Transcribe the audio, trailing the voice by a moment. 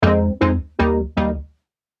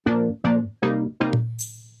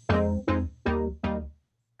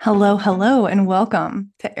Hello, hello, and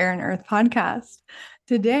welcome to Air and Earth Podcast.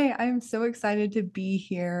 Today, I'm so excited to be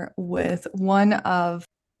here with one of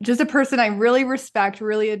just a person I really respect,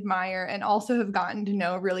 really admire, and also have gotten to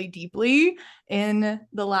know really deeply in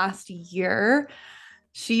the last year.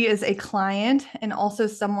 She is a client and also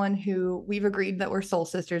someone who we've agreed that we're soul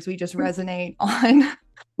sisters. We just resonate on,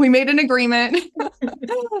 we made an agreement.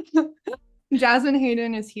 Jasmine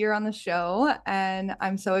Hayden is here on the show, and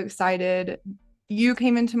I'm so excited. You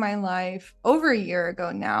came into my life over a year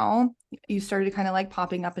ago now. You started kind of like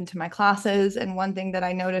popping up into my classes. And one thing that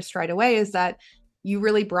I noticed right away is that you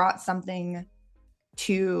really brought something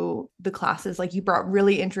to the classes. Like you brought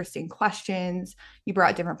really interesting questions, you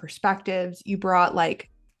brought different perspectives, you brought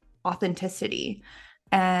like authenticity.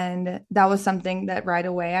 And that was something that right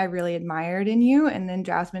away I really admired in you. And then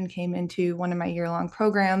Jasmine came into one of my year-long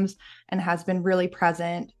programs and has been really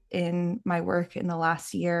present in my work in the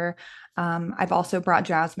last year. I've also brought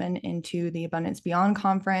Jasmine into the Abundance Beyond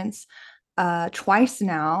conference twice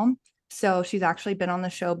now. So she's actually been on the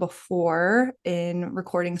show before in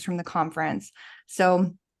recordings from the conference.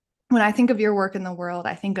 So when I think of your work in the world,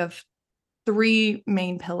 I think of three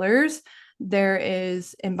main pillars. There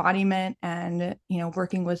is embodiment and,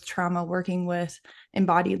 working with trauma, working with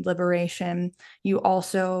embodied liberation. You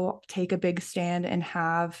also take a big stand and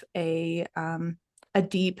have a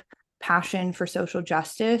deep passion for social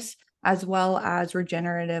justice as well as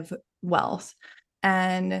regenerative wealth.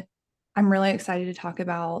 And I'm really excited to talk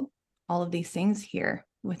about all of these things here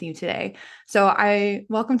with you today. So I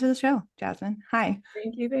welcome to the show, Jasmine. Hi.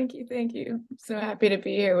 Thank you, thank you, thank you. I'm so happy to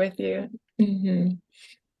be here with you. Mhm.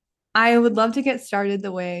 I would love to get started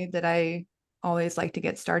the way that I always like to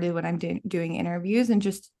get started when I'm doing interviews, and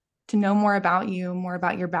just to know more about you, more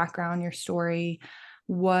about your background, your story,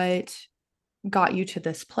 what got you to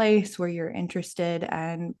this place where you're interested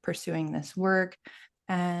and pursuing this work,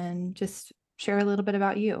 and just share a little bit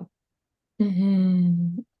about you.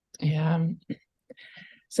 Yeah.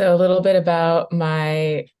 So a little bit about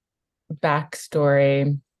my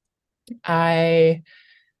backstory. I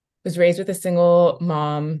was raised with a single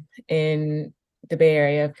mom in the Bay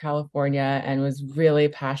Area of California and was really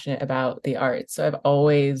passionate about the arts. So I've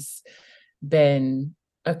always been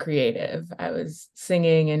a creative. I was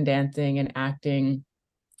singing and dancing and acting.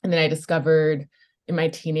 And then I discovered in my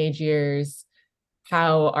teenage years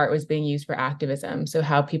how art was being used for activism. So,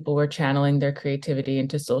 how people were channeling their creativity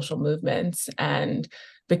into social movements, and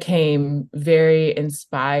became very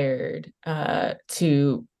inspired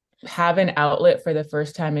to have an outlet for the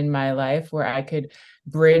first time in my life where I could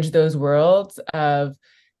bridge those worlds of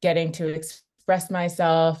getting to express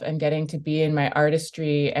myself and getting to be in my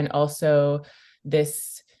artistry, and also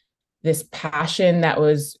this passion that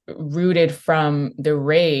was rooted from the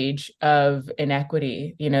rage of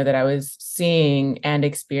inequity, that I was seeing and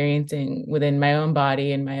experiencing within my own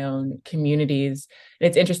body and my own communities. And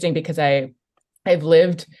it's interesting because I've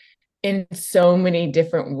lived in so many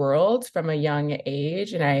different worlds from a young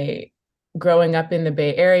age. And growing up in the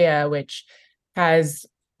Bay Area, which has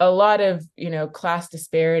a lot of, class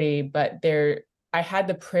disparity, but I had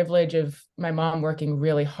the privilege of my mom working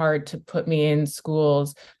really hard to put me in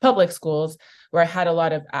schools, public schools, where I had a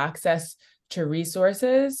lot of access to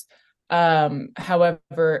resources.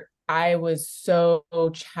 However, I was so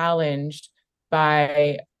challenged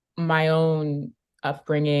by my own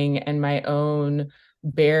upbringing and my own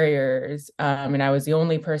barriers. And I was the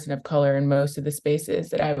only person of color in most of the spaces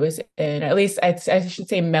that I was in. At least I should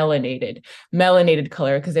say melanated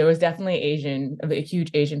color, because there was definitely a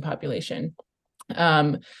huge Asian population.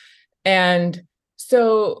 Um, and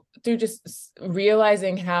so through just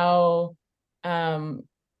realizing how wrong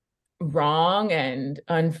and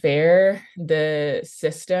unfair the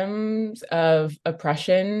systems of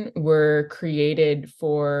oppression were created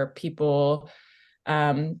for people,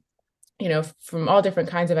 um, from all different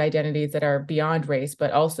kinds of identities that are beyond race,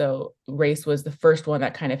 but also race was the first one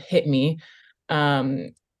that kind of hit me.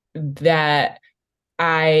 That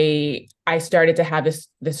I started to have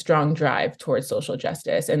this strong drive towards social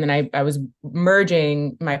justice. And then I was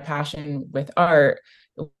merging my passion with art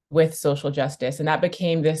with social justice. And that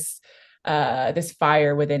became this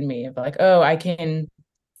fire within me of like, oh, I can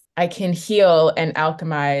heal and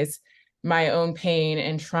alchemize my own pain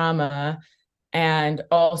and trauma, and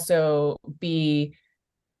also be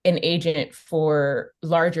an agent for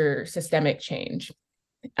larger systemic change.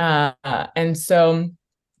 And so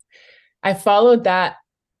I followed that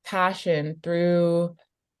passion through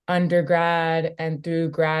undergrad and through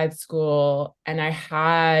grad school. And I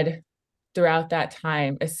had throughout that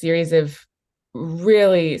time a series of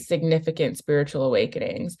really significant spiritual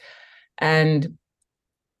awakenings. And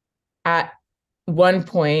at one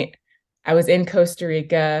point I was in Costa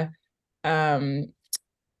Rica, um,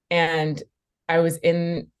 and I was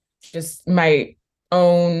in just my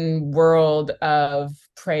own world of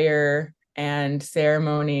prayer and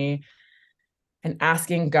ceremony and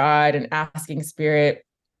asking God and asking spirit,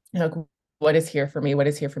 like, what is here for me? What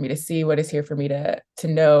is here for me to see? What is here for me to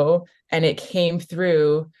know? And it came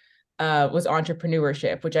through was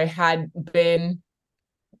entrepreneurship, which I had been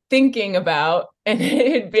thinking about, and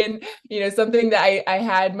it had been, something that I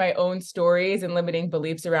had my own stories and limiting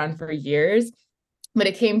beliefs around for years, but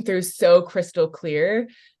it came through so crystal clear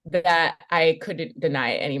that I couldn't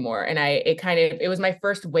deny it anymore. And it was my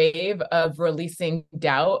first wave of releasing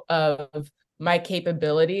doubt of my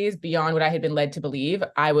capabilities beyond what I had been led to believe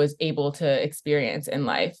I was able to experience in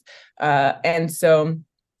life. And so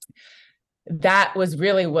that was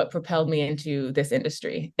really what propelled me into this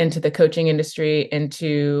industry, into the coaching industry,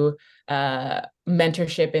 into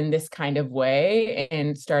mentorship in this kind of way,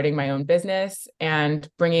 and starting my own business and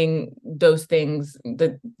bringing those things,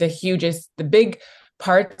 the big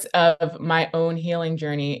parts of my own healing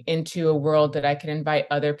journey into a world that I can invite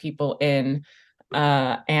other people in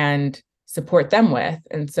and support them with.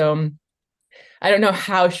 And so I don't know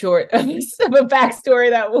how short of a backstory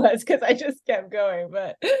that was because I just kept going,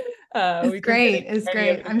 but It's we can get great. into It's any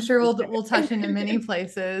of great. the I'm sure we'll touch into many specifics.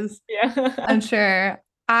 places. Yeah. I'm sure.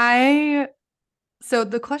 I So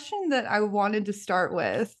the question that I wanted to start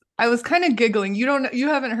with, I was kind of giggling. You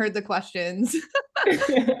haven't heard the questions.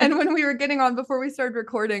 And when we were getting on before we started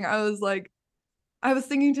recording, I was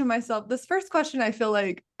thinking to myself, this first question, I feel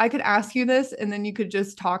like I could ask you this and then you could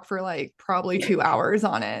just talk for like probably 2 hours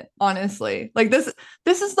on it, honestly. Like this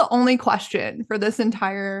is the only question for this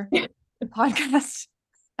entire podcast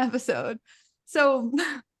episode. So,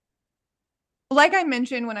 like I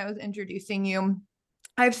mentioned when I was introducing you,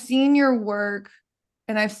 I've seen your work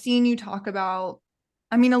and I've seen you talk about,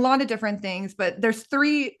 I mean, a lot of different things, but there's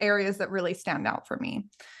three areas that really stand out for me.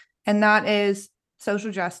 And that is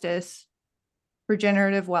social justice,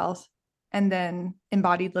 regenerative wealth, and then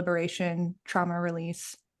embodied liberation, trauma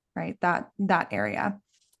release, right? That area.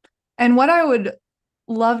 And what I would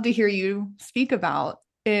love to hear you speak about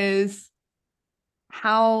is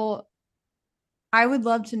how I would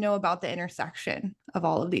love to know about the intersection of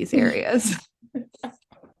all of these areas.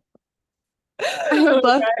 I Oh would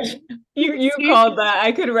love gosh. You see. called that.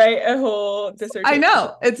 I could write a whole I dissertation.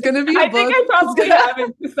 know it's going to be a I think book. I It's probably gonna, have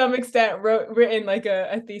it to some extent written like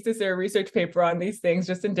a thesis or a research paper on these things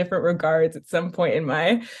just in different regards at some point in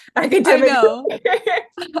my I academic know. career.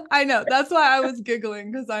 I know. That's why I was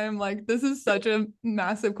giggling because I am like, this is such a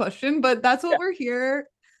massive question, but that's what Yeah. we're here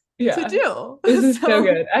to Yeah. do. This is so So,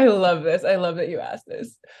 good. I love this. I love that you asked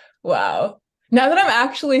this. Wow. Now that I'm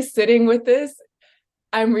actually sitting with this,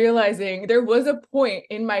 I'm realizing there was a point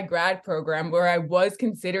in my grad program where I was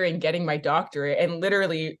considering getting my doctorate and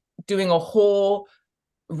literally doing a whole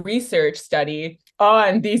research study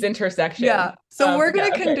on these intersections. yeah. So we're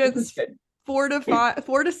going Yeah, to okay, this is condense good.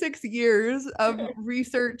 4 to 6 years of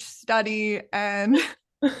research study and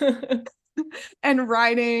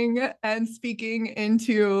writing and speaking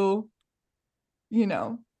into, you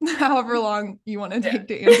know, however long you want to take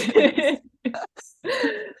to answer this Yeah.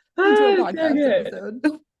 into a So podcast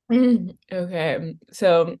good. episode. Okay,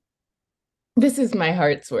 so this is my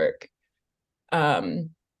heart's work.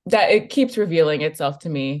 That it keeps revealing itself to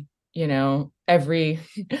me, every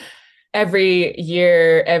every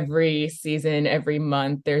year, every season, every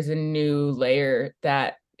month, there's a new layer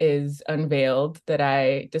that is unveiled that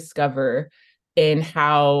I discover in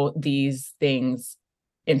how these things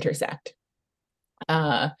intersect.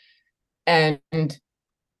 Uh, and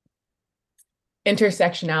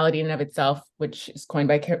intersectionality in and of itself, which is coined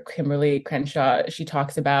by Kimberly Crenshaw, she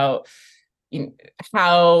talks about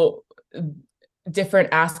how different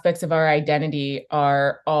aspects of our identity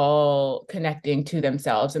are all connecting to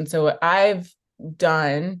themselves. And so what I've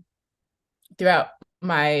done throughout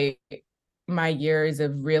my my years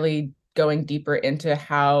of really going deeper into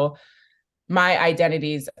how my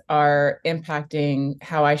identities are impacting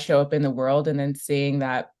how I show up in the world, and then seeing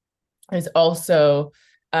that is also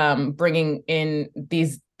bringing in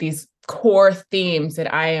these core themes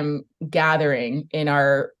that I am gathering in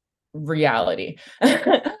our reality.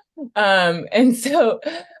 And so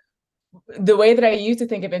the way that I used to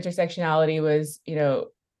think of intersectionality was,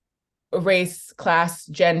 race, class,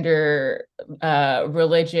 gender,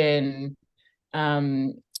 religion,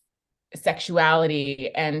 um, sexuality,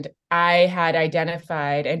 and I had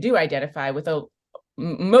identified and do identify with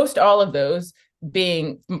most all of those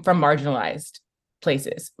being from marginalized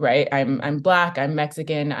places, right? I'm Black, I'm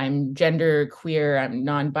Mexican, I'm gender queer, I'm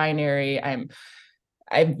non-binary,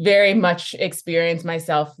 I very much experience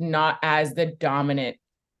myself not as the dominant,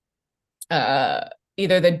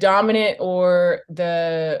 either the dominant or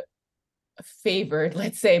the favored,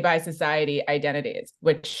 let's say, by society identities,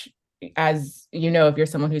 which, as you know, if you're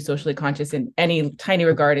someone who's socially conscious in any tiny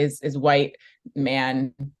regard, is white,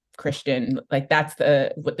 man, Christian. Like that's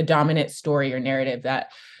what the dominant story or narrative,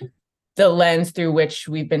 that the lens through which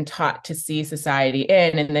we've been taught to see society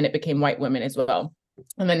in. And then it became white women as well.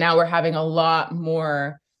 And then now we're having a lot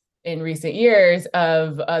more in recent years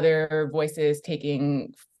of other voices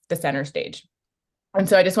taking the center stage. And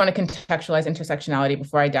so I just want to contextualize intersectionality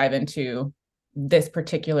before I dive into this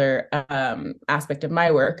particular aspect of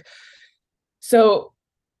my work. So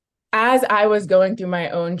as I was going through my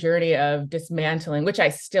own journey of dismantling, which I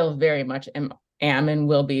still very much am and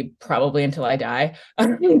will be probably until I die,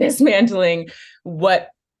 dismantling what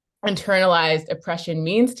internalized oppression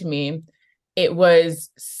means to me, it was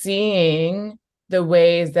seeing the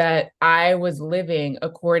ways that I was living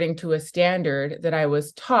according to a standard that I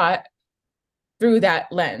was taught through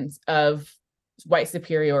that lens of white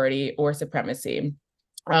superiority or supremacy,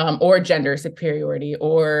 or gender superiority,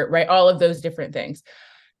 or right, all of those different things.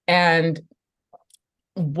 And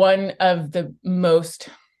one of the most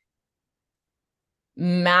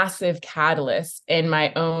massive catalysts in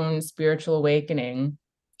my own spiritual awakening,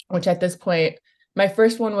 which at this point, my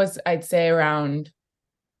first one was, I'd say, around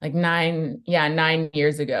like 9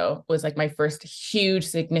 years ago, was like my first huge,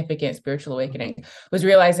 significant spiritual awakening, was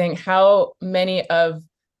realizing how many of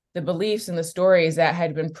the beliefs and the stories that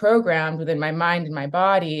had been programmed within my mind and my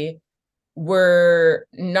body were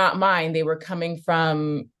not mine. They were coming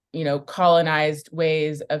from, colonized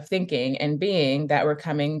ways of thinking and being that were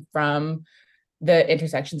coming from the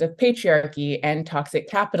intersections of patriarchy and toxic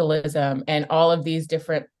capitalism and all of these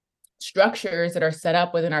different structures that are set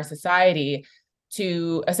up within our society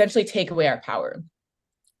to essentially take away our power.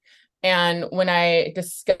 And when I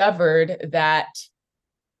discovered that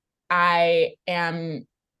I am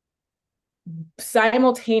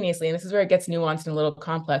simultaneously, and this is where it gets nuanced and a little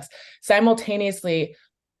complex, simultaneously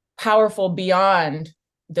powerful beyond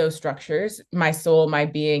those structures, my soul, my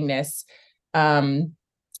beingness,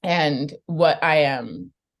 and what I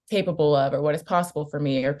am capable of, or what is possible for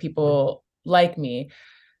me, or people like me,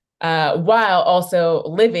 while also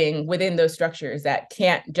living within those structures that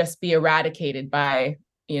can't just be eradicated by,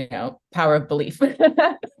 power of belief.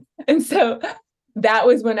 And so that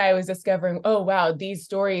was when I was discovering, oh, wow, these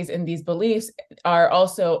stories and these beliefs are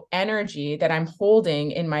also energy that I'm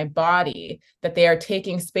holding in my body, that they are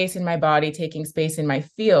taking space in my body, taking space in my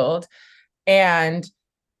field, and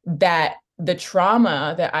that the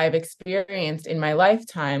trauma that I've experienced in my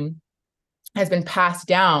lifetime has been passed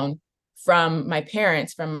down from my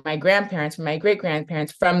parents, from my grandparents, from my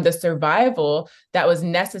great-grandparents, from the survival that was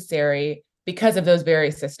necessary because of those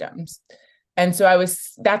very systems. And so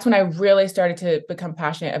that's when I really started to become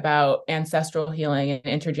passionate about ancestral healing and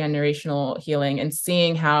intergenerational healing, and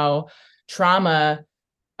seeing how trauma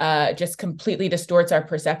just completely distorts our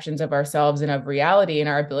perceptions of ourselves and of reality and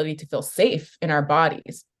our ability to feel safe in our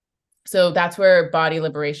bodies. So that's where body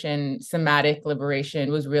liberation, somatic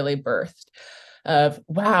liberation was really birthed. Of,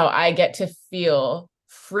 wow, I get to feel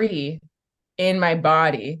free in my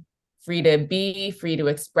body, free to be, free to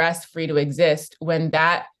express, free to exist, when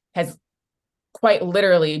that has quite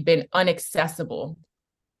literally been inaccessible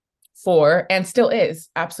for, and still is,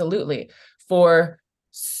 absolutely, for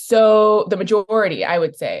the majority, I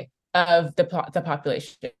would say, of the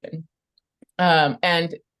population.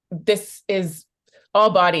 And this is all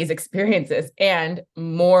bodies experience this, and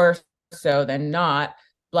more so than not,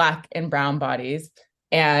 Black and brown bodies,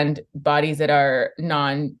 and bodies that are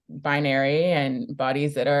non-binary, and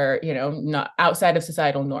bodies that are, not outside of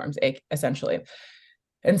societal norms, essentially.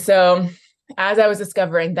 And so as I was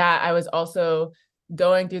discovering that, I was also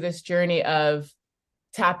going through this journey of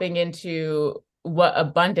tapping into what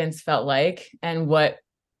abundance felt like, and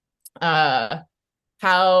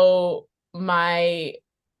how my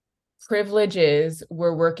privileges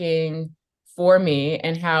were working for me,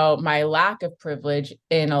 and how my lack of privilege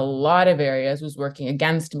in a lot of areas was working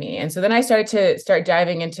against me. And so then I started to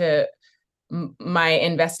diving into my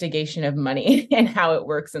investigation of money and how it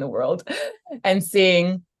works in the world, and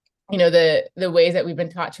seeing, the ways that we've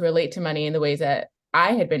been taught to relate to money, and the ways that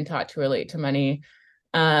I had been taught to relate to money,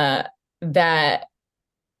 that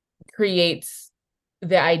creates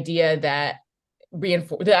the ideas that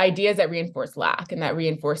reinforce lack, and that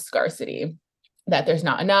reinforce scarcity, that there's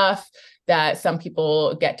not enough, that some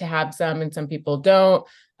people get to have some and some people don't.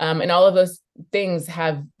 And all of those things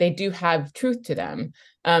do have truth to them.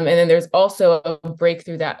 And then there's also a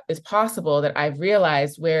breakthrough that is possible that I've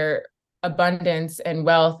realized, where abundance and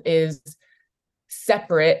wealth is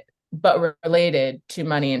separate but related to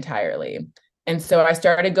money entirely. And so I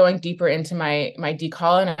started going deeper into my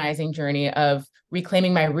decolonizing journey of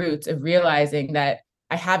reclaiming my roots, of realizing that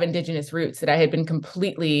I have indigenous roots that I had been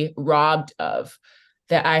completely robbed of,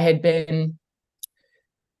 that I had been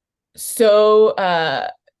so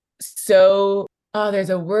oh, there's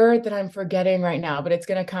a word that I'm forgetting right now, but it's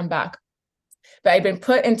going to come back. But I'd been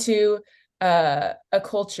put into a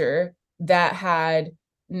culture that had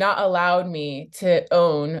not allowed me to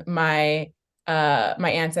own my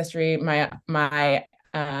ancestry, my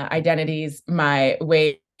identities, my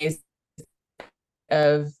ways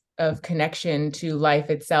of connection to life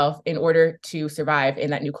itself in order to survive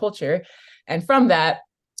in that new culture. And from that,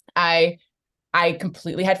 I I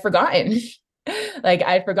completely had forgotten. Like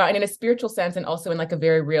I'd forgotten in a spiritual sense and also in like a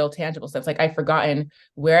very real, tangible sense. Like I'd forgotten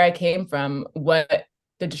where I came from, what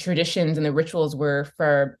the traditions and the rituals were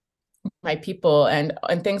for my people and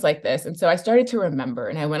things like this. And so I started to remember,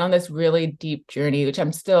 and I went on this really deep journey, which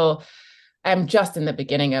I'm just in the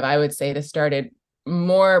beginning of. I would say this started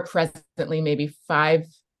more presently, maybe five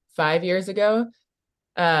years ago.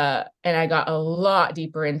 And I got a lot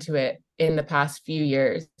deeper into it in the past few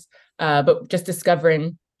years. But just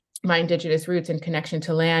discovering my indigenous roots and connection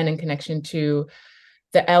to land and connection to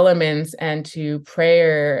the elements and to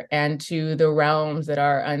prayer and to the realms that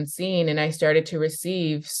are unseen. And I started to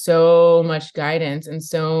receive so much guidance and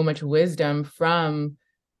so much wisdom from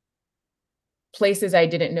places I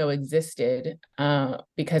didn't know existed,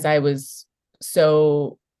 because I was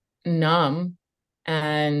so numb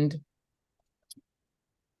and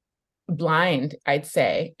blind, I'd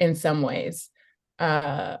say, in some ways,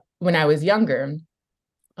 when I was younger.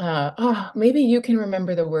 Oh, maybe you can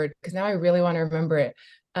remember the word because now I really want to remember it.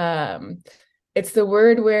 Um, it's the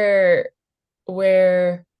word where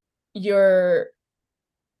you're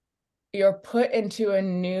you're put into a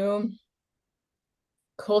new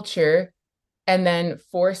culture and then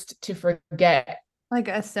forced to forget. Like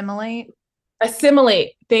assimilate.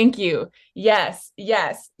 Assimilate. Thank you. Yes,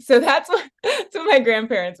 yes. So that's what my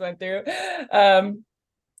grandparents went through.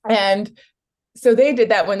 And so they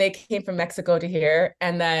did that when they came from Mexico to here.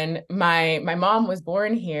 And then my mom was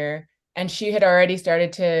born here, and she had already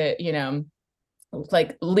started to,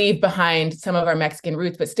 like leave behind some of our Mexican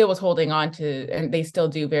roots, but still was holding on to, and they still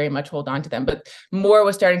do very much hold on to them. But more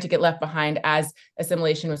was starting to get left behind as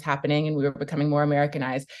assimilation was happening and we were becoming more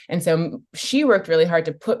Americanized. And so she worked really hard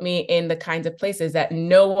to put me in the kinds of places that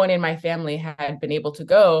no one in my family had been able to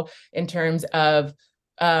go in terms of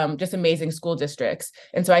just amazing school districts.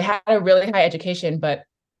 And so I had a really high education, but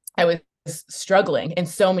I was struggling in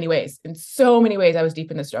so many ways. In so many ways, I was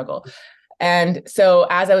deep in the struggle. And so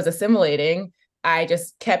as I was assimilating, I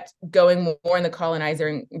just kept going more in the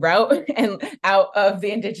colonizer route and out of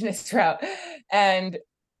the indigenous route. And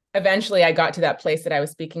eventually I got to that place that I was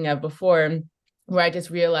speaking of before, where I just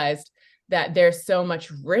realized that there's so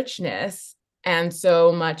much richness and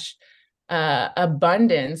so much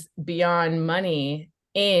abundance beyond money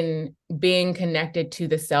in being connected to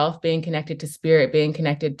the self, being connected to spirit, being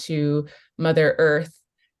connected to Mother Earth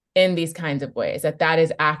in these kinds of ways, that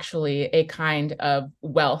is actually a kind of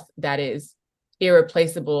wealth that is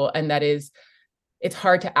irreplaceable and it's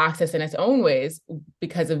hard to access in its own ways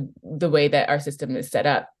because of the way that our system is set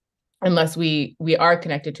up, unless we are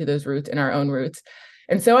connected to those roots and our own roots.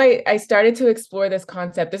 And so I started to explore this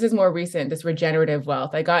concept. This is more recent, this regenerative wealth.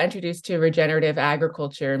 I got introduced to regenerative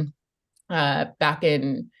agriculture back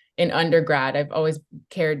in undergrad. I've always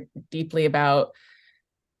cared deeply about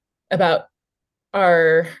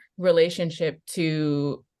our relationship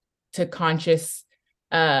to conscious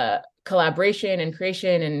collaboration and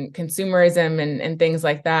creation and consumerism and things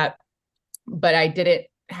like that. But I didn't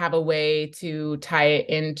have a way to tie it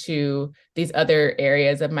into these other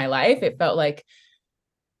areas of my life. It felt like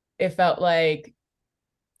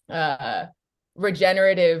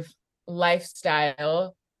regenerative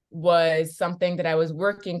lifestyle was something that I was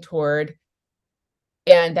working toward,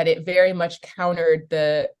 and that it very much countered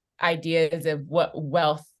the ideas of what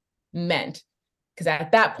wealth meant. Because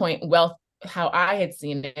at that point, wealth, how I had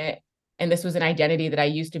seen it, and this was an identity that I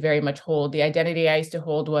used to very much hold. The identity I used to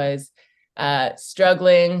hold was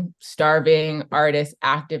struggling, starving artists,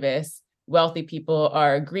 activists. Wealthy people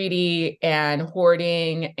are greedy and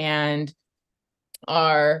hoarding and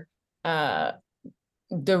are the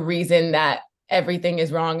reason that everything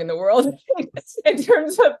is wrong in the world in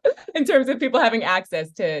terms of people having access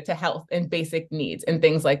to health and basic needs and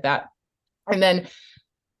things like that. And then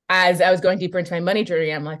as I was going deeper into my money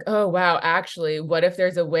journey, I'm like, oh, wow, actually, what if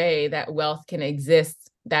there's a way that wealth can exist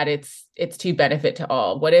that it's to benefit to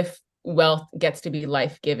all? What if wealth gets to be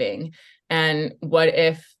life-giving? And what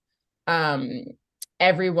if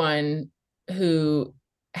everyone who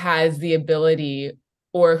has the ability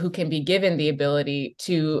or who can be given the ability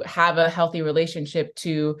to have a healthy relationship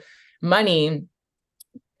to money,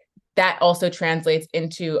 that also translates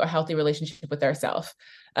into a healthy relationship with ourselves.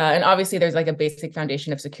 And obviously there's like a basic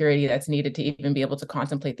foundation of security that's needed to even be able to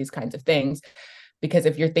contemplate these kinds of things. Because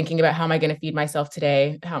if you're thinking about how am I going to feed myself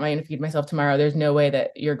today, how am I going to feed myself tomorrow, there's no way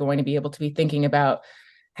that you're going to be able to be thinking about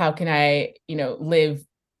how can I, live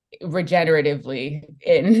regeneratively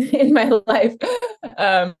in my life.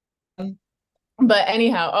 Um, but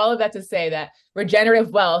anyhow, all of that to say that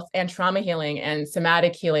regenerative wealth and trauma healing and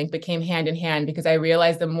somatic healing became hand in hand, because I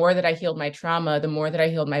realized the more that I healed my trauma, the more that I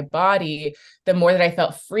healed my body, the more that I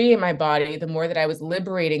felt free in my body, the more that I was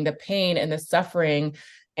liberating the pain and the suffering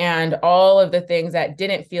and all of the things that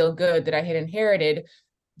didn't feel good that I had inherited,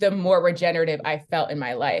 the more regenerative I felt in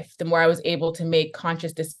my life, the more I was able to make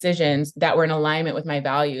conscious decisions that were in alignment with my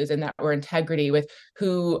values and that were integrity with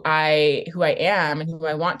who I am and who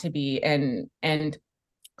I want to be, and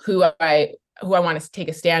who I want to take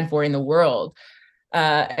a stand for in the world.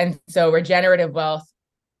 And so regenerative wealth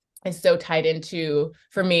is so tied into,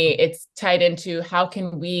 for me, it's tied into how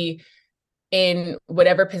can we, in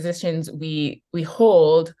whatever positions we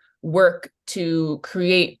hold, work to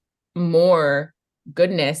create more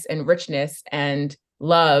goodness and richness and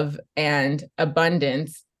love and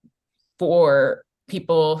abundance for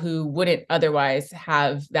people who wouldn't otherwise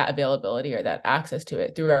have that availability or that access to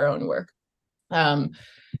it through our own work.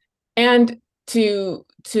 And to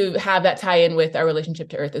have that tie in with our relationship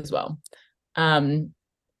to earth as well. And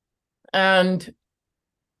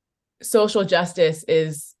social justice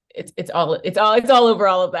is it's all over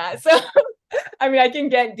all of that. So I mean, I can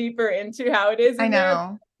get deeper into how it is in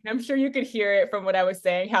there. I'm sure you could hear it from what I was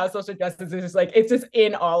saying, how social justice is just like, it's just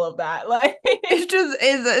in all of that. Like it just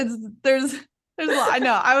is. There's a lot. I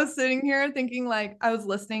know. I was sitting here thinking, like, I was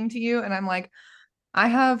listening to you and I'm like, I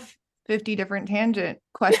have 50 different tangent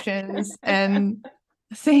questions and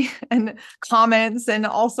comments and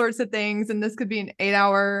all sorts of things. And this could be an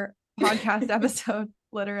 8-hour podcast episode,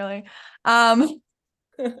 literally.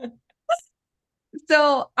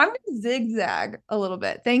 So I'm going to zigzag a little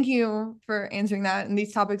bit. Thank you for answering that. And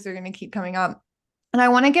these topics are going to keep coming up. And I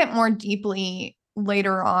want to get more deeply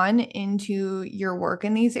later on into your work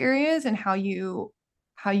in these areas and how you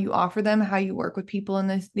offer them, how you work with people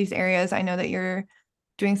in these areas. I know that you're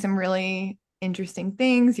doing some really interesting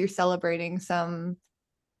things. You're celebrating some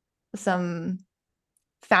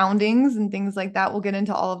foundings and things like that. We'll get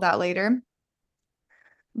into all of that later.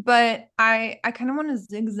 But I kind of want to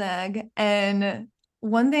zigzag. And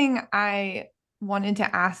one thing I wanted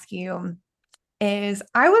to ask you is,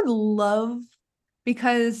 I would love,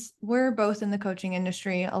 because we're both in the coaching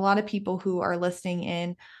industry, a lot of people who are listening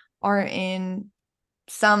in are in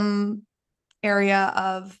some area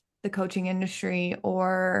of the coaching industry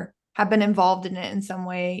or have been involved in it in some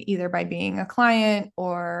way, either by being a client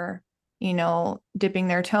or, dipping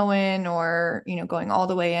their toe in or, going all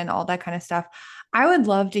the way in, all that kind of stuff. I would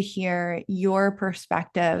love to hear your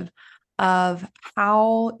perspective of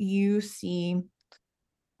how you see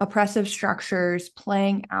oppressive structures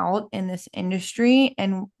playing out in this industry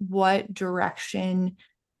and what direction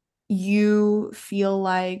you feel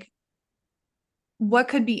like what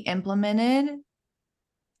could be implemented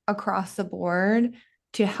across the board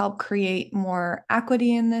to help create more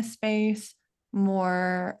equity in this space,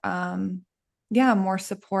 more more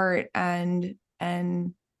support and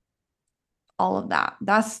all of that.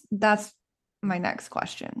 That's my next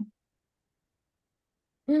question.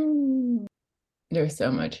 There's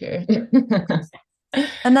so much here.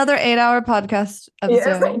 Another 8-hour podcast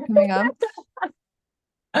episode coming up.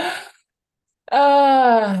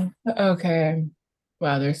 Okay.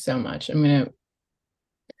 Wow, there's so much. I'm gonna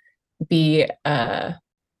be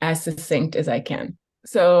as succinct as I can.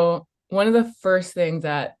 So one of the first things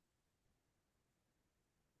that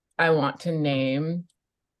I want to name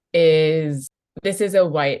is, this is a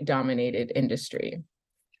white dominated industry.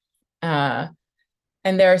 And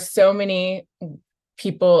there are so many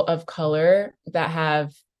people of color that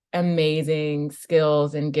have amazing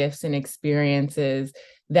skills and gifts and experiences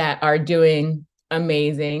that are doing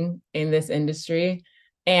amazing in this industry.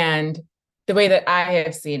 And the way that I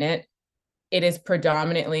have seen it, it is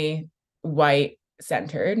predominantly white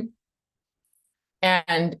centered.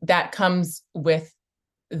 And that comes with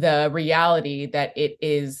the reality that it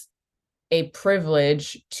is a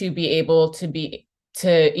privilege to be able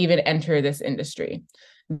to even enter this industry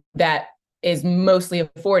that is mostly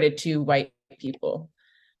afforded to white people.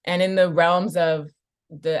 And in the realms of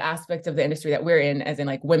the aspects of the industry that we're in, as in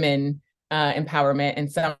like women empowerment in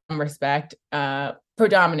some respect,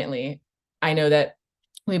 predominantly. I know that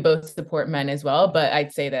we both support men as well, but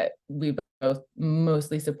I'd say that we both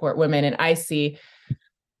mostly support women. And I see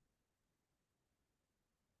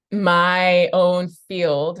my own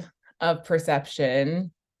field of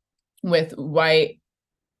perception with white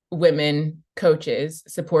women coaches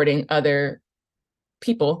supporting other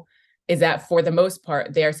people is that for the most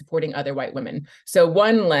part, they are supporting other white women. So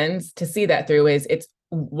one lens to see that through is it's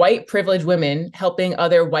white privileged women helping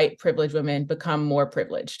other white privileged women become more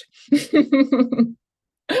privileged.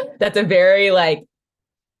 That's a very like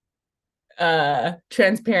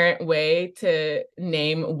transparent way to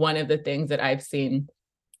name one of the things that I've seen.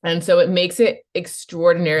 And so it makes it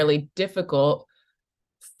extraordinarily difficult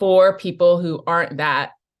for people who aren't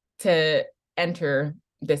that to enter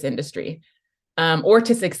this industry or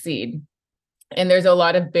to succeed. And there's a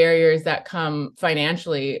lot of barriers that come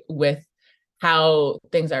financially with how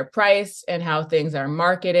things are priced and how things are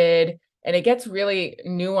marketed. And it gets really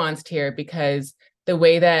nuanced here because the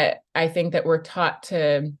way that I think that we're taught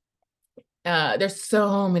to there's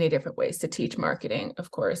so many different ways to teach marketing, of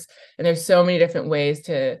course, and there's so many different ways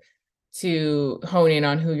to hone in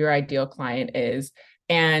on who your ideal client is.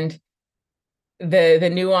 And the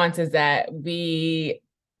nuance is that we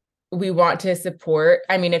want to support.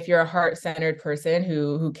 I mean, if you're a heart-centered person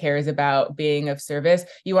who cares about being of service,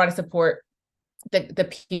 you want to support the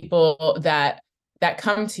people that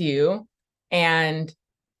come to you. And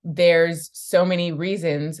there's so many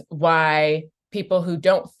reasons why people who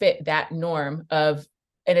don't fit that norm of,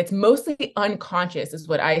 and it's mostly unconscious is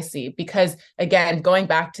what I see, because again, going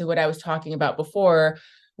back to what I was talking about before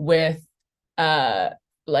with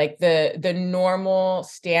like the normal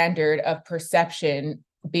standard of perception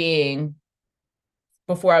being,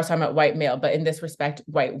 before I was talking about white male, but in this respect,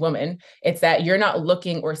 white woman, it's that you're not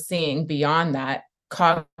looking or seeing beyond that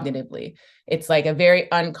cognitively. It's like a very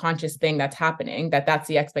unconscious thing that's happening, that's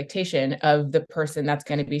the expectation of the person that's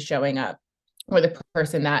going to be showing up, or the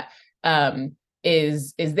person that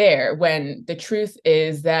is there, when the truth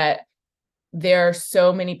is that there are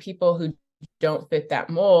so many people who don't fit that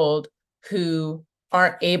mold who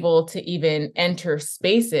aren't able to even enter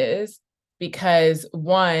spaces because,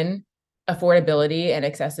 one, affordability and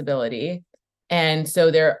accessibility. And so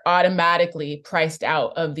they're automatically priced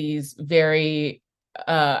out of these very,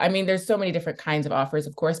 I mean, there's so many different kinds of offers,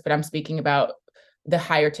 of course, but I'm speaking about the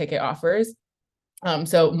higher ticket offers.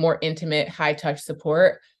 So more intimate, high touch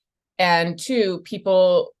support. And two,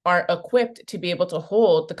 people aren't equipped to be able to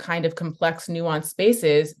hold the kind of complex, nuanced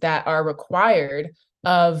spaces that are required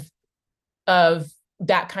of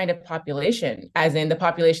that kind of population, as in the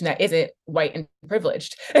population that isn't white and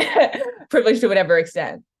privileged, privileged to whatever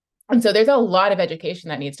extent. And so there's a lot of education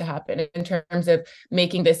that needs to happen in terms of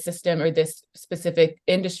making this system or this specific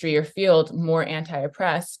industry or field more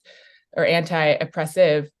anti-oppressed or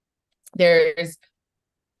anti-oppressive. There's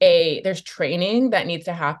training that needs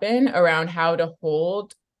to happen around how to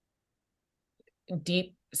hold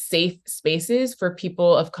deep, safe spaces for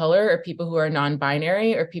people of color or people who are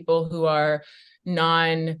non-binary or people who are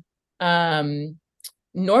non-normative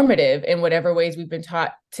in whatever ways we've been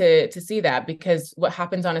taught to see that. Because what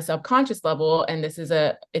happens on a subconscious level, and this is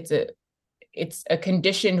it's a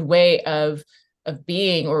conditioned way of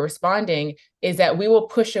being or responding, is that we will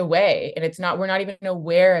push away, and we're not even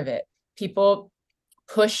aware of it. People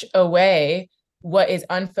push away what is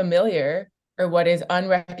unfamiliar or what is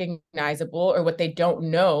unrecognizable or what they don't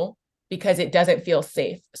know because it doesn't feel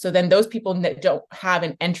safe. So then those people don't have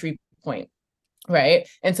an entry point, right?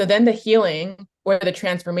 And so then the healing or the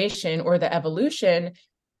transformation or the evolution,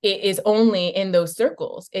 it is only in those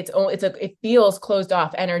circles. It feels closed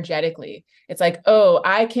off energetically. It's like, oh,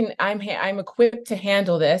 I'm equipped to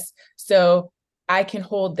handle this, so I can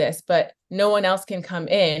hold this, but no one else can come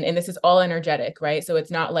in. And this is all energetic, right? So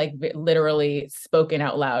it's not like literally spoken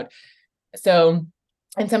out loud. So,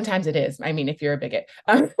 and sometimes it is. I mean, if you're a bigot,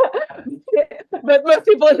 but most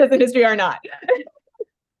people in this industry are not.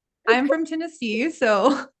 I'm from Tennessee,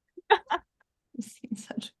 so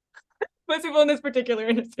most people in this particular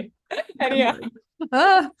industry. And yeah.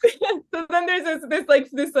 So then there's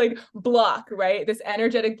this block, right? This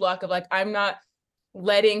energetic block of like, I'm not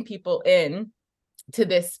letting people in to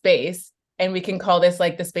this space. And we can call this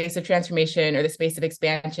like the space of transformation or the space of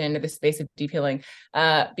expansion or the space of deep healing,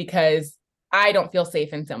 because I don't feel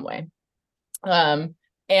safe in some way.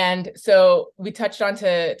 And so we touched on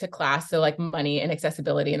to class, so like money and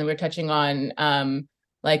accessibility, and then we're touching on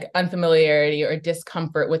like unfamiliarity or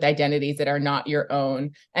discomfort with identities that are not your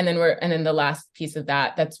own. And then the last piece of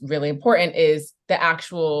that's really important is the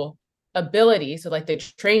actual ability, so like the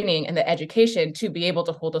training and the education to be able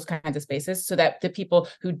to hold those kinds of spaces so that the people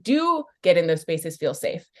who do get in those spaces feel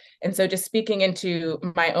safe. And so just speaking into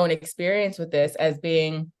my own experience with this as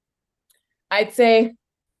being, I'd say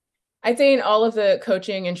in all of the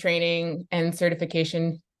coaching and training and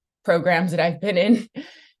certification programs that I've been in,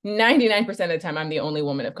 99% of the time I'm the only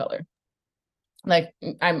woman of color. Like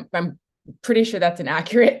I'm pretty sure that's an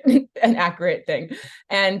accurate thing.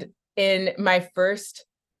 And in my first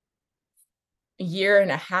year and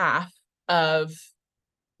a half of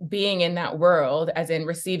being in that world, as in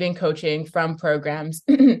receiving coaching from programs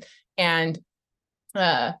and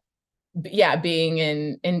being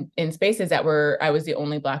in spaces that were, I was the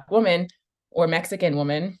only Black woman or Mexican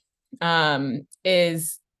woman,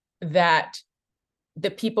 is that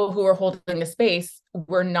the people who were holding the space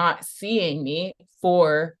were not seeing me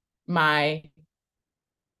for the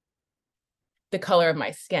color of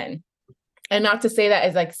my skin. And not to say that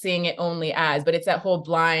as like seeing it only as, but it's that whole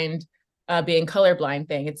blind, being colorblind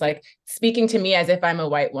thing. It's like speaking to me as if I'm a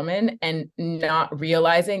white woman and not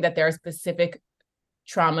realizing that there are specific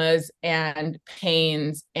traumas and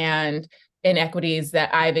pains and inequities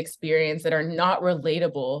that I've experienced that are not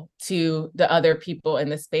relatable to the other people in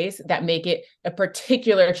the space, that make it a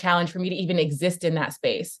particular challenge for me to even exist in that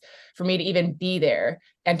space, for me to even be there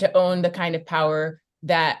and to own the kind of power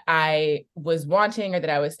that I was wanting or that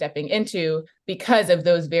I was stepping into because of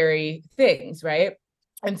those very things, right?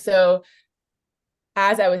 And so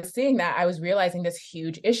as I was seeing that, I was realizing this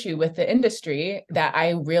huge issue with the industry that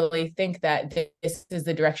I really think that this is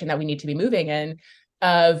the direction that we need to be moving in,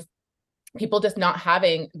 of people just not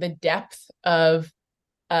having the depth of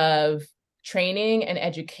training and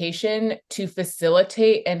education to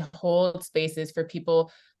facilitate and hold spaces for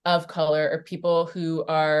people of color or people who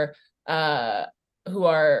are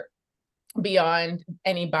beyond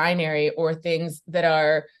any binary or things that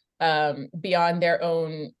are beyond their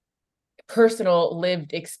own personal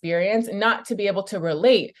lived experience, not to be able to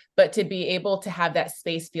relate, but to be able to have that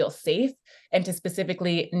space feel safe and to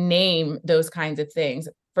specifically name those kinds of things.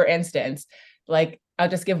 For instance, like I'll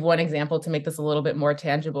just give one example to make this a little bit more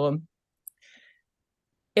tangible.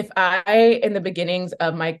 If I, in the beginnings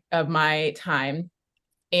of my time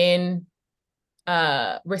in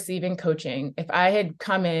receiving coaching, if I had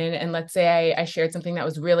come in and let's say I shared something that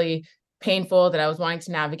was really painful that I was wanting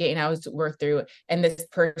to navigate and I was to work through, and this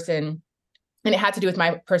person, and it had to do with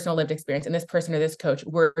my personal lived experience, and this person or this coach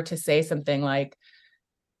were to say something like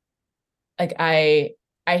I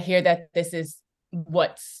hear that this is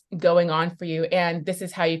what's going on for you and this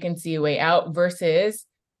is how you can see a way out, versus,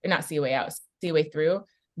 or not see a way out, see a way through,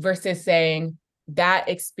 versus saying that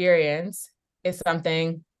experience is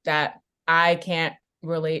something that I can't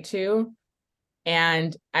relate to.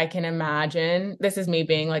 And I can imagine, this is me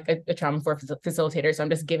being like a trauma informed facilitator, so I'm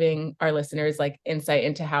just giving our listeners like insight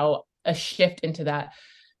into how a shift into that.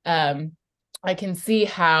 I can see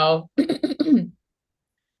how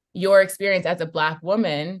your experience as a Black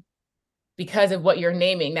woman, because of what you're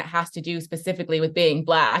naming, that has to do specifically with being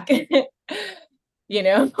Black, you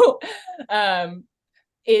know,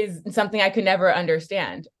 is something I could never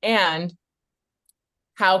understand. And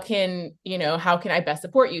how can I best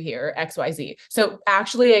support you here, XYZ. So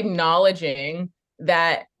actually acknowledging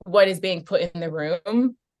that what is being put in the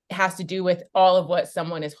room has to do with all of what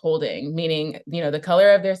someone is holding, meaning, the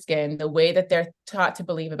color of their skin, the way that they're taught to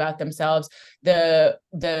believe about themselves, the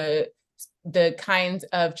kinds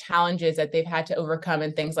of challenges that they've had to overcome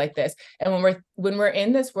and things like this. And when we're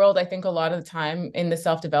in this world, I think a lot of the time in the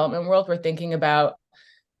self-development world, we're thinking about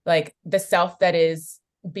like the self that is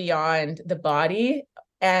beyond the body.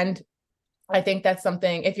 And I think that's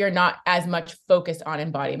something, if you're not as much focused on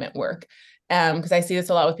embodiment work, because I see this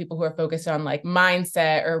a lot with people who are focused on like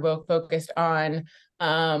mindset, or will focused on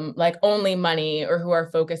like only money, or who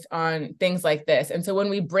are focused on things like this. And so when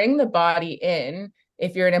we bring the body in,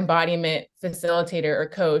 if you're an embodiment facilitator or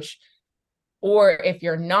coach, or if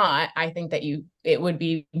you're not, I think that it would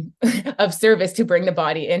be of service to bring the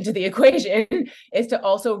body into the equation, is to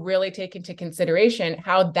also really take into consideration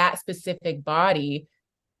how that specific body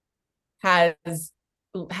has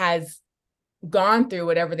gone through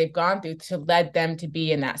whatever they've gone through to lead them to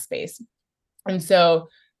be in that space. And so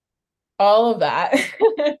all of that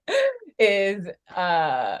is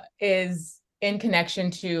in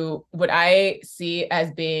connection to what I see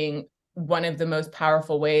as being one of the most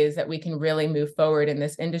powerful ways that we can really move forward in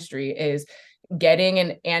this industry, is getting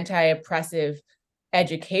an anti-oppressive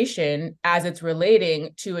education as it's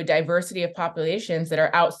relating to a diversity of populations that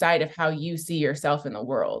are outside of how you see yourself in the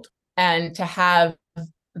world, and to have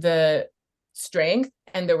the strength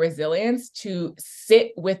and the resilience to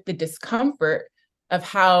sit with the discomfort of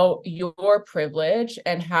how your privilege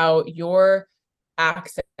and how your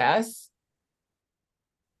access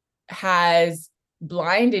has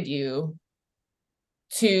blinded you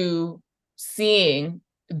to seeing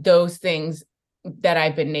those things that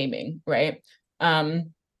I've been naming, right?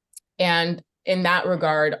 And in that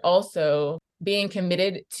regard, also being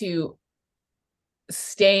committed to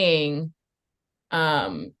staying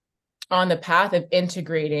on the path of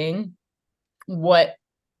integrating what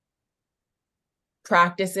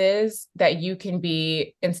practices that you can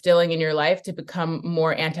be instilling in your life to become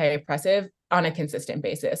more anti-oppressive on a consistent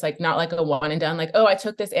basis, like not like a one and done, like, oh, I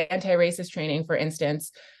took this anti-racist training, for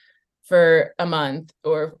instance, for a month,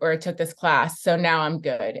 or I took this class, so now I'm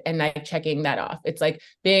good, and like checking that off. It's like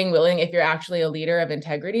being willing, if you're actually a leader of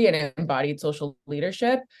integrity and embodied social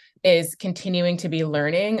leadership, is continuing to be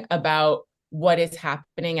learning about what is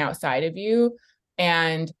happening outside of you,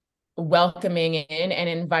 and welcoming in and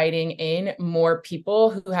inviting in more people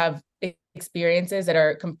who have experiences that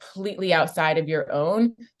are completely outside of your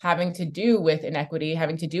own, having to do with inequity,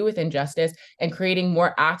 having to do with injustice, and creating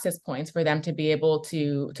more access points for them to be able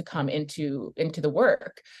to come into the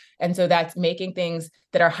work. And so that's making things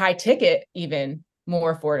that are high ticket even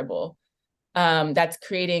more affordable. That's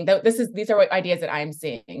creating these are what ideas that I'm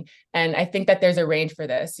seeing. And I think that there's a range for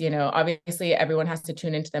this. You know, obviously everyone has to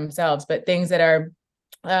tune into themselves, but things that are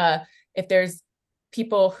if there's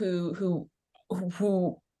people who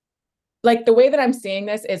like, the way that I'm seeing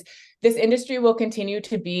this is this industry will continue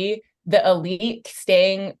to be the elite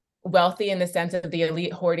staying wealthy, in the sense of the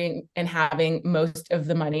elite hoarding and having most of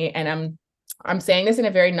the money. And I'm saying this in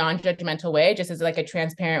a very non-judgmental way, just as like a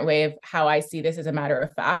transparent way of how I see this as a matter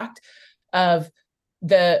of fact, of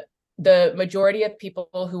the majority of people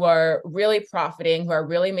who are really profiting, who are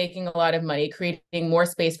really making a lot of money, creating more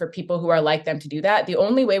space for people who are like them to do that. The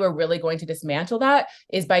only way we're really going to dismantle that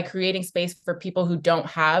is by creating space for people who don't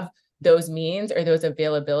have those means or those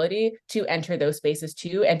availability to enter those spaces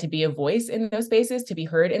too, and to be a voice in those spaces, to be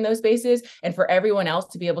heard in those spaces, and for everyone else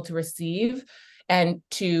to be able to receive and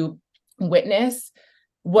to witness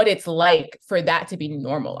what it's like for that to be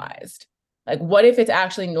normalized. Like, what if it's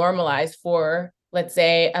actually normalized for, let's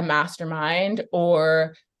say, a mastermind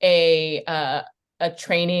or a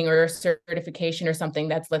training or a certification or something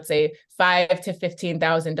that's, let's say, $5,000 to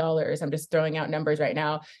 $15,000. I'm just throwing out numbers right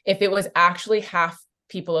now. If it was actually half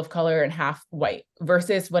people of color and half white,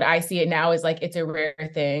 versus what I see it now is like, it's a rare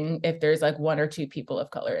thing if there's like one or two people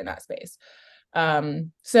of color in that space.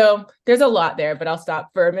 So there's a lot there, but I'll stop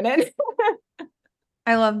for a minute.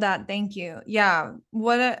 I love that. Thank you. Yeah.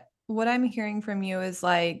 What I'm hearing from you is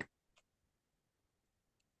like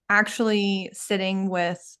actually sitting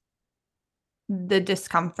with the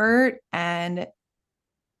discomfort and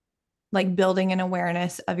like building an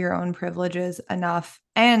awareness of your own privileges enough,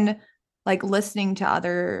 and like listening to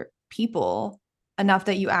other people enough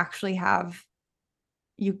that you actually have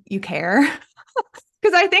you care.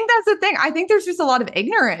 Because I think that's the thing. I think there's just a lot of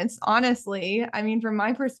ignorance, honestly. I mean, from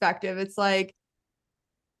my perspective, it's like,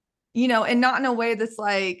 you know, and not in a way that's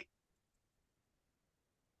like,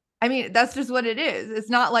 I mean, that's just what it is. It's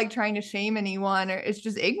not like trying to shame anyone, or it's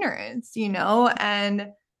just ignorance, you know,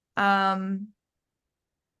 um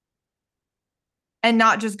and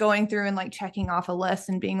not just going through and like checking off a list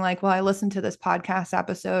and being like, well, I listened to this podcast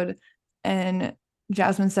episode and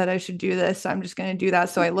Jasmine said I should do this, so I'm just going to do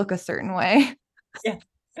that so I look a certain way. Yeah.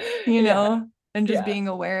 You Yeah. know, and just Yeah. being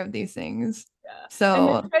aware of these things. Yeah. And So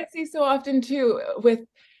that's what I see so often too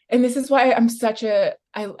and this is why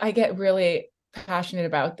I get really passionate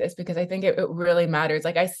about this, because I think it really matters.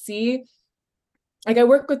 Like, I see, like, I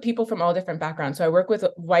work with people from all different backgrounds. So I work with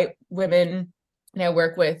white women, and I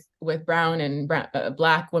work with brown and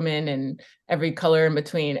black women, and every color in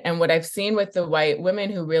between. And what I've seen with the white women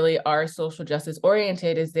who really are social justice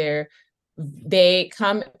oriented is they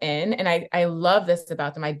come in, and I love this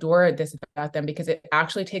about them. I adore this about them, because it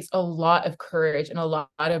actually takes a lot of courage and a lot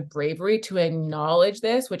of bravery to acknowledge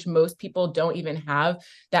this, which most people don't even have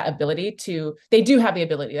that ability to. They do have the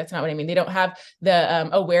ability. That's not what I mean. They don't have the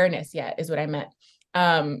awareness yet, is what I meant.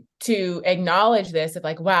 To acknowledge this, of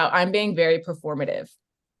like, wow, I'm being very performative.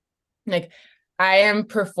 Like, I am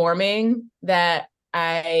performing that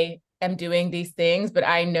I am doing these things, but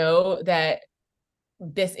I know that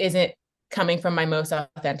this isn't coming from my most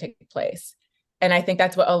authentic place. And I think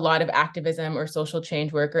that's what a lot of activism or social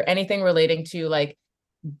change work or anything relating to like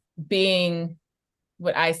being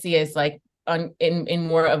what I see as like in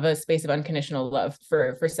more of a space of unconditional love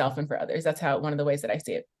for self and for others. That's how, one of the ways that I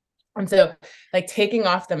see it. And so, like, taking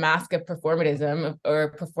off the mask of performatism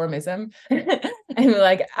or performism, and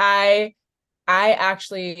like I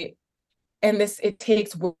actually and this, it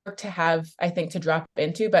takes work to have, I think, to drop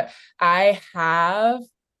into, but I have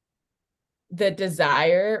the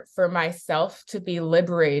desire for myself to be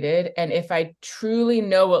liberated. And if I truly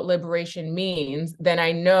know what liberation means, then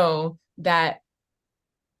I know that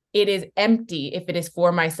it is empty if it is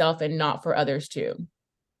for myself and not for others too.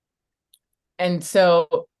 And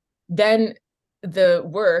so then the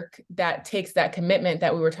work that takes that commitment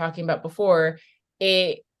that we were talking about before,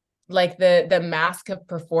 it, like the mask of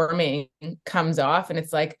performing comes off, and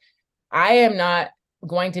it's like, I am not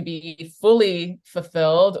going to be fully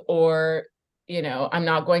fulfilled, or, you know, I'm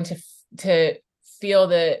not going to feel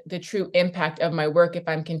the true impact of my work if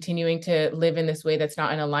I'm continuing to live in this way that's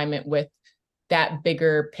not in alignment with that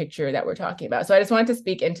bigger picture that we're talking about. So I just wanted to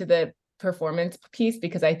speak into the performance piece,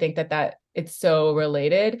 because I think that it's so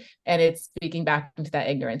related, and it's speaking back into that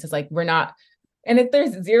ignorance. It's like, we're not, and if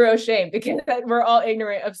there's zero shame, because we're all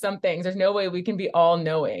ignorant of some things. There's no way we can be all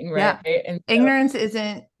knowing, right? Yeah. And so, Ignorance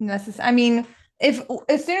isn't necessary. I mean, if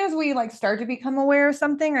as soon as we like start to become aware of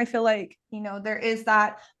something, I feel like, you know, there is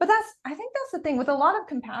that. But I think that's the thing with a lot of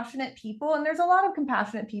compassionate people, and there's a lot of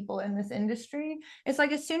compassionate people in this industry. It's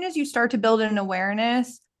like, as soon as you start to build an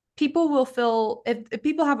awareness, people will feel, if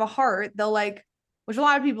people have a heart, they'll like, which a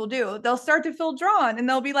lot of people do, they'll start to feel drawn, and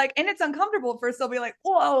they'll be like, and it's uncomfortable at first. They'll be like,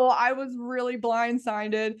 whoa, I was really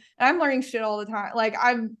blindsided. And I'm learning shit all the time. Like,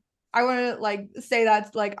 I want to like say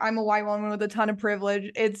that, like, I'm a white woman with a ton of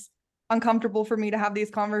privilege. It's uncomfortable for me to have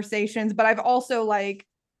these conversations, but I've also like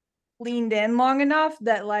leaned in long enough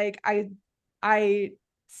that like I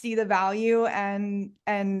see the value and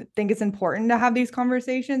think it's important to have these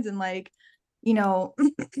conversations, and like, you know,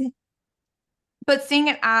 but seeing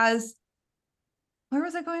it as, where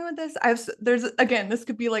was I going with this? There's, again, this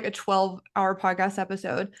could be like a 12-hour podcast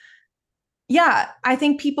episode. Yeah, I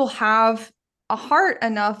think people have a heart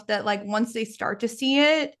enough that like once they start to see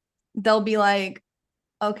it, they'll be like,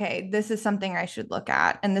 okay, this is something I should look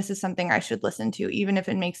at, and this is something I should listen to, even if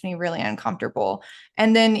it makes me really uncomfortable.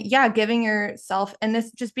 And then, yeah, giving yourself, and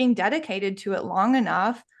this, just being dedicated to it long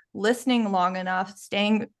enough, listening long enough,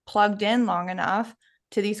 staying plugged in long enough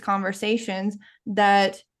to these conversations,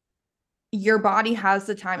 that your body has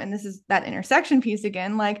the time. And this is that intersection piece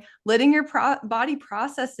again, like letting your body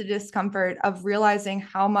process the discomfort of realizing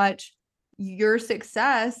how much your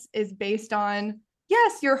success is based on,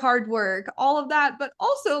 yes, your hard work, all of that, but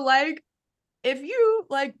also like, if you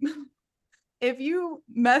like, if you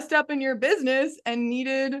messed up in your business and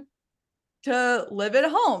needed to live at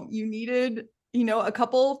home, you needed, you know, a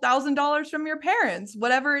couple $1,000s from your parents,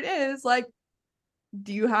 whatever it is, like,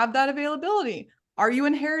 do you have that availability? Are you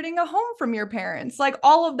inheriting a home from your parents? Like,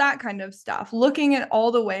 all of that kind of stuff, looking at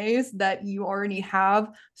all the ways that you already have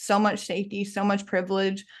so much safety, so much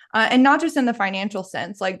privilege, and not just in the financial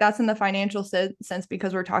sense. Like, that's in the financial sense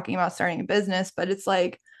because we're talking about starting a business, but it's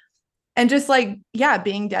like, and just like, yeah,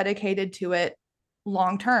 being dedicated to it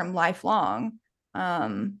long term, lifelong.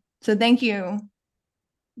 So thank you.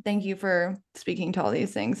 Thank you for speaking to all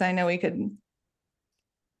these things. I know we could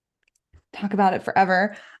talk about it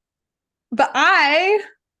forever, but I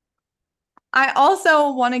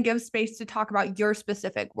also want to give space to talk about your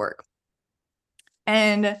specific work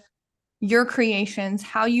and your creations,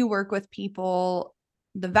 how you work with people,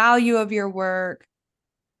 the value of your work.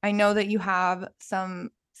 I know that you have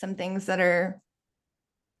some things that are,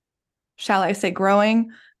 shall I say,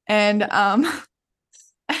 growing, and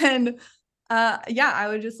and yeah, I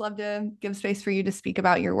would just love to give space for you to speak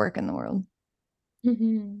about your work in the world.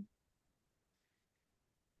 mm-hmm.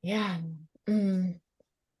 Yeah. Mm.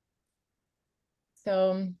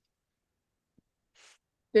 So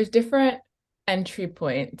there's different entry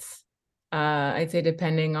points, I'd say,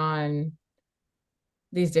 depending on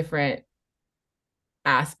these different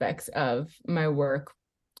aspects of my work.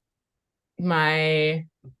 One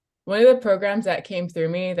of the programs that came through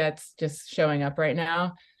me that's just showing up right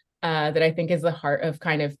now, that I think is the heart of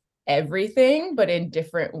kind of everything, but in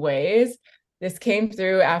different ways. This came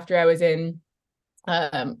through after I was in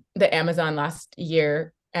the Amazon last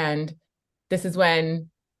year, and this is when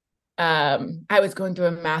I was going through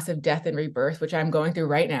a massive death and rebirth, which I'm going through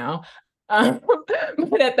right now.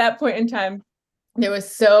 But at that point in time, there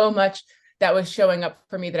was so much that was showing up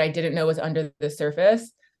for me that I didn't know was under the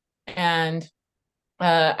surface. And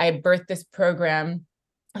I birthed this program.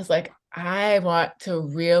 I was like, I want to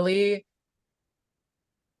really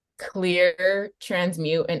clear,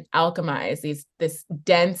 transmute, and alchemize this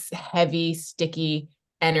dense, heavy, sticky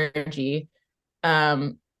energy.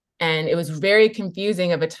 And it was very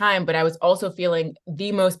confusing of a time, but I was also feeling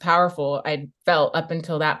the most powerful I'd felt up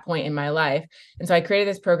until that point in my life. And so I created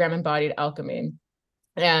this program, Embodied Alchemy.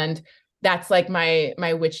 And that's like my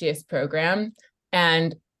witchiest program.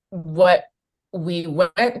 And what we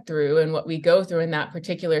went through and what we go through in that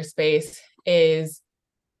particular space is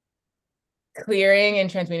clearing and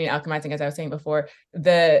transmuting and alchemizing, as I was saying before,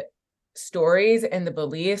 the stories and the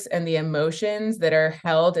beliefs and the emotions that are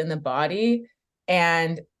held in the body,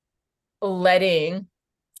 and letting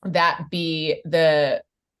that be the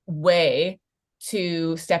way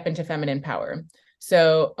to step into feminine power.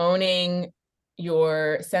 So owning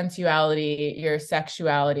your sensuality, your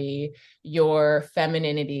sexuality, your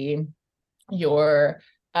femininity, your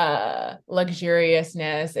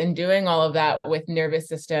luxuriousness, and doing all of that with nervous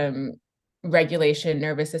system regulation,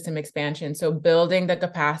 nervous system expansion. So building the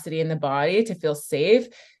capacity in the body to feel safe,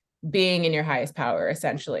 being in your highest power,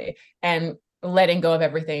 essentially, and letting go of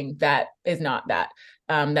everything that is not that,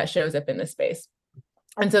 that shows up in the space.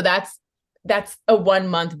 And so that's a 1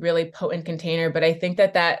 month really potent container. But I think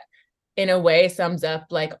that in a way sums up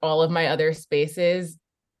like all of my other spaces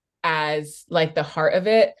as like the heart of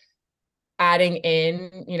it, adding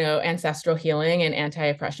in, ancestral healing and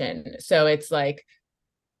anti-oppression. So it's like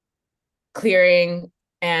clearing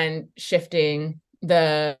and shifting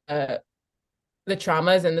the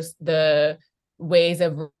traumas and the ways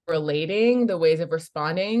of relating, the ways of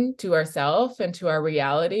responding to ourselves and to our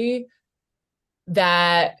reality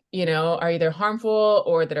that, are either harmful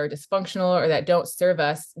or that are dysfunctional or that don't serve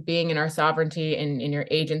us, being in our sovereignty and in your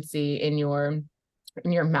agency, in your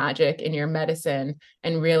magic, in your medicine,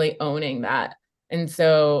 and really owning that. And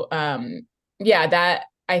so that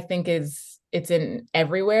I think it's in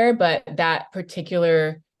everywhere, but that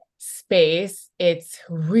particular space, it's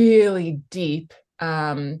really deep.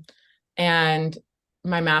 And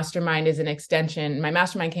my mastermind is an extension. My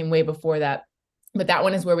mastermind came way before that, but that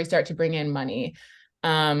one is where we start to bring in money.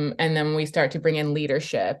 And then we start to bring in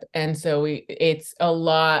leadership. And so it's a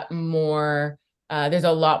lot more, there's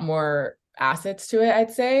a lot more assets to it,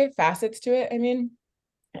 I'd say, facets to it, I mean.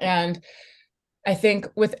 And I think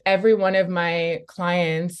with every one of my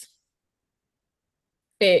clients,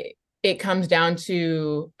 it comes down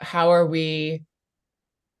to how are we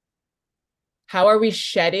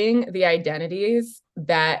shedding the identities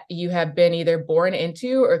that you have been either born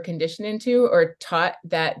into or conditioned into or taught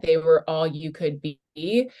that they were all you could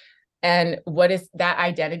be. And what is that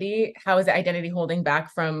identity? How is that identity holding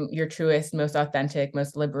back from your truest, most authentic,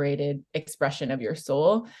 most liberated expression of your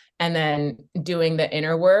soul? And then doing the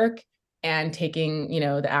inner work and taking,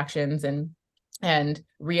 the actions and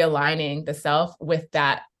realigning the self with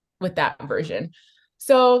that version.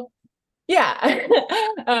 So yeah.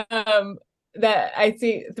 That I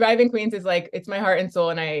see Thriving Queens is like, it's my heart and soul.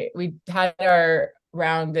 And we had our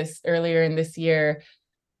round earlier in this year,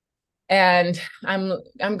 and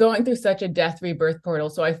I'm going through such a death rebirth portal.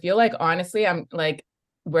 So I feel like, honestly, I'm like,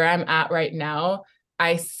 where I'm at right now,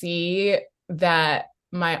 I see that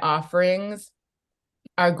my offerings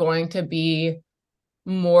are going to be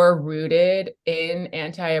more rooted in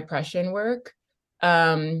anti-oppression work.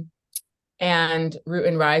 And Root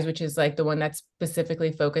and Rise, which is like the one that's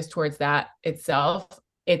specifically focused towards that itself.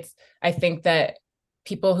 I think that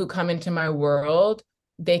people who come into my world,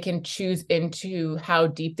 they can choose into how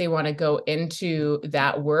deep they want to go into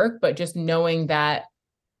that work, but just knowing that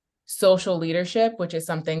social leadership, which is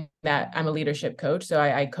something that I'm a leadership coach. So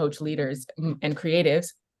I coach leaders and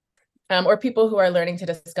creatives, or people who are learning to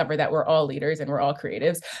discover that we're all leaders and we're all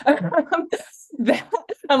creatives.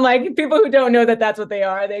 I'm like, people who don't know that that's what they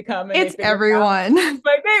are, they come and it's they figure everyone. it out.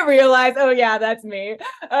 Like they realize, oh yeah, that's me.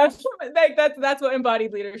 Like that's what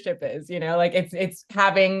embodied leadership is, like it's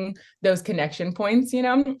having those connection points,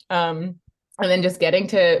 and then just getting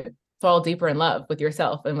to fall deeper in love with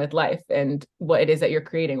yourself and with life and what it is that you're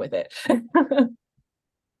creating with it.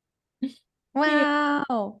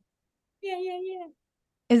 Wow. Yeah.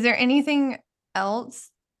 Is there anything else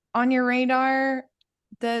on your radar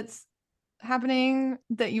that's happening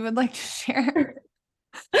that you would like to share?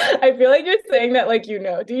 I feel like you're saying that like, do you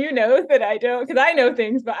know that I don't? Because I know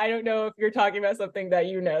things, but I don't know if you're talking about something that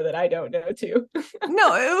that I don't know too.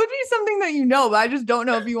 No, it would be something that you know, but I just don't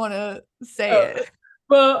know if you want to say it.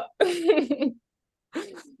 Well, I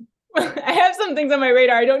have some things on my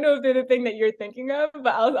radar. I don't know if they're the thing that you're thinking of,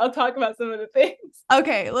 but I'll talk about some of the things.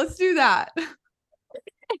 Okay, let's do that.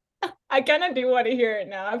 I kind of do want to hear it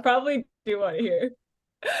now. I probably do want to hear.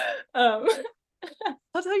 I'll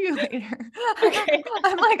tell you later. Okay.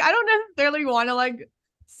 I'm like, I don't necessarily want to like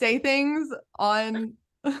say things on.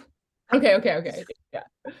 Okay. Yeah.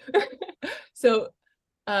 So,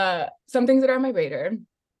 some things that are on my radar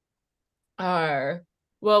are,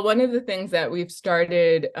 well, one of the things that we've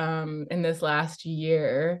started in this last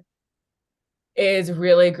year is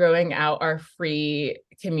really growing out our free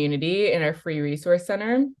community in our free resource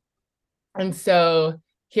center. And so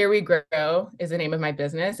Here We Grow is the name of my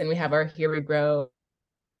business, and we have our Here We Grow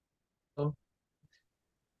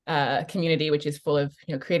community, which is full of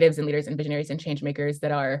creatives and leaders and visionaries and change makers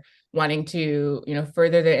that are wanting to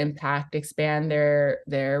further their impact, expand their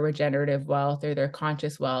regenerative wealth or their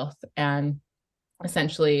conscious wealth, and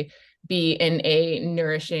essentially be in a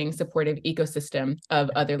nourishing, supportive ecosystem of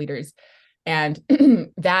other leaders. And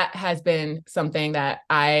that has been something that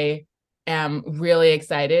I am really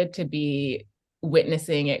excited to be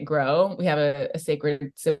witnessing it grow. We have a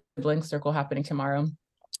sacred sibling circle happening tomorrow.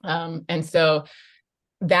 And so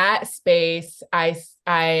that space, I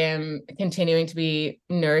am continuing to be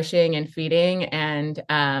nourishing and feeding, and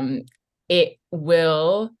it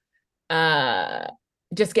will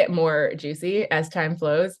just get more juicy as time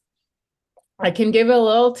flows. I can give a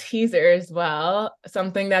little teaser as well.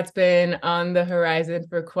 Something that's been on the horizon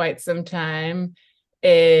for quite some time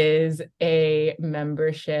is a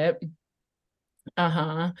membership.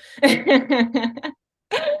 It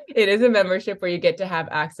is a membership where you get to have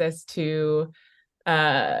access to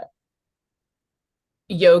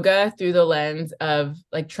yoga through the lens of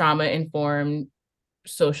like trauma-informed,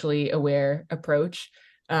 socially aware approach.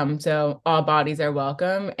 So all bodies are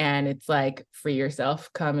welcome, and it's like free yourself,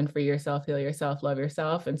 come and free yourself, heal yourself, love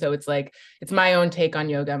yourself. And so it's like, it's my own take on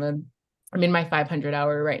yoga. I'm in my 500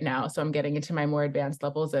 hour right now, so I'm getting into my more advanced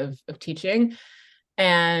levels of teaching.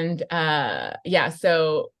 And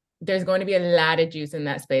so there's going to be a lot of juice in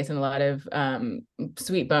that space and a lot of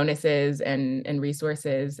sweet bonuses and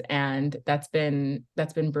resources, and that's been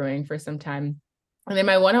brewing for some time. And then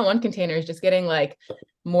my one-on-one container is just getting like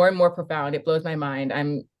more and more profound. It blows my mind.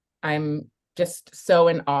 I'm just so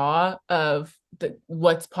in awe of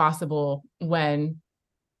what's possible when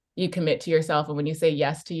you commit to yourself and when you say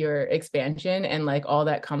yes to your expansion and like all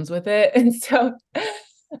that comes with it. And so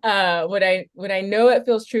what I know it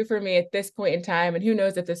feels true for me at this point in time, and who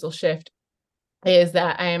knows if this will shift, is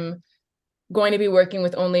that I'm going to be working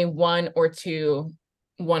with only one or two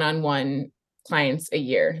one-on-one clients a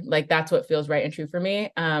year. Like that's what feels right and true for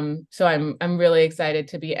me. So I'm really excited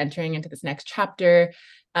to be entering into this next chapter,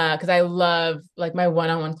 because I love, like, my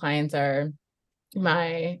one-on-one clients are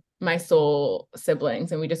my soul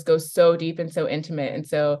siblings, and we just go so deep and so intimate. And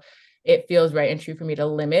so it feels right and true for me to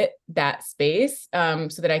limit that space, so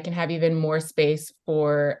that I can have even more space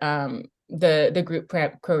for the group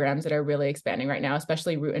programs that are really expanding right now,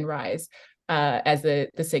 especially Root and Rise, as the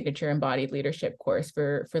signature embodied leadership course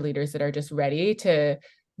for leaders that are just ready to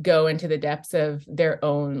go into the depths of their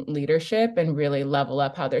own leadership and really level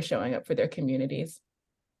up how they're showing up for their communities.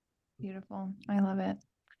 Beautiful. I love it.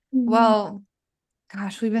 Well,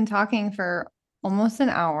 gosh, we've been talking for almost an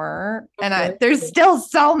hour, and there's still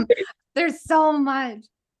there's so much.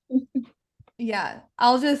 Yeah, I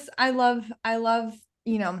love,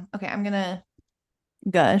 okay, I'm gonna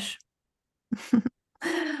gush.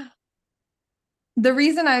 The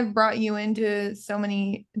reason I've brought you into so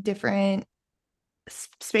many different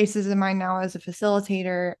spaces in mine now as a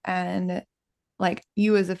facilitator, and like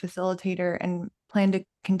you as a facilitator, and plan to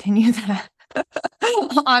continue that,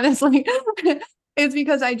 honestly, it's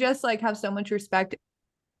because I just like have so much respect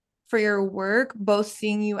for your work, both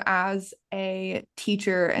seeing you as a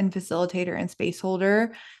teacher and facilitator and space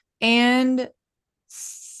holder, and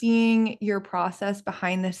seeing your process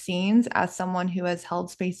behind the scenes as someone who has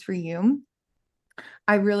held space for you.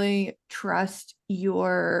 I really trust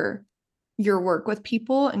your work with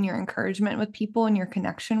people and your encouragement with people and your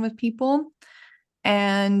connection with people.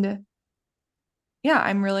 And yeah,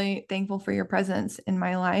 I'm really thankful for your presence in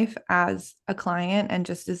my life as a client and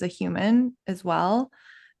just as a human as well.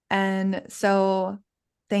 And so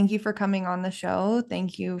thank you for coming on the show.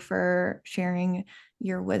 Thank you for sharing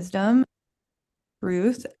your wisdom,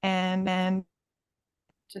 Ruth, and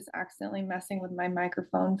just accidentally messing with my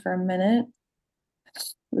microphone for a minute.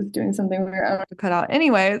 Was doing something weird. I don't have to cut out.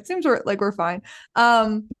 Anyway, it seems like we're fine.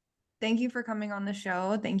 Thank you for coming on the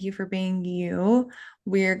show. Thank you for being you.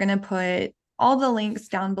 We're gonna put all the links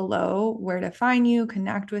down below where to find you,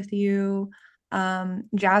 connect with you.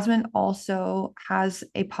 Jasmine also has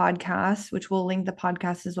a podcast, which we'll link the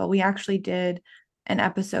podcast as well. We actually did an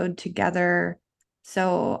episode together.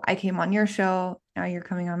 So I came on your show. Now you're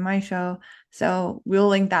coming on my show. So we'll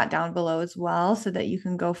link that down below as well, so that you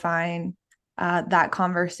can go find that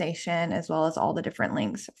conversation, as well as all the different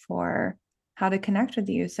links for how to connect with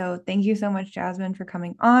you. So thank you so much, Jasmine, for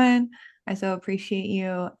coming on. I so appreciate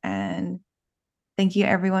you. And thank you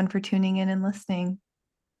everyone for tuning in and listening.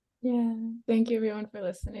 Yeah, thank you everyone for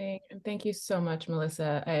listening. And thank you so much,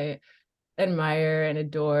 Melissa. admire and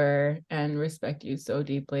adore and respect you so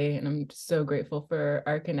deeply. And I'm just so grateful for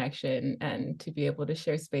our connection and to be able to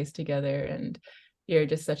share space together. And you're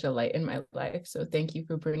just such a light in my life. So thank you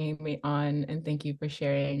for bringing me on and thank you for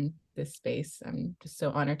sharing this space. I'm just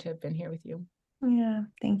so honored to have been here with you. Yeah,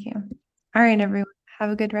 thank you. All right, everyone. Have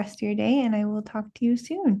a good rest of your day, and I will talk to you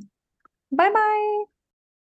soon. Bye bye.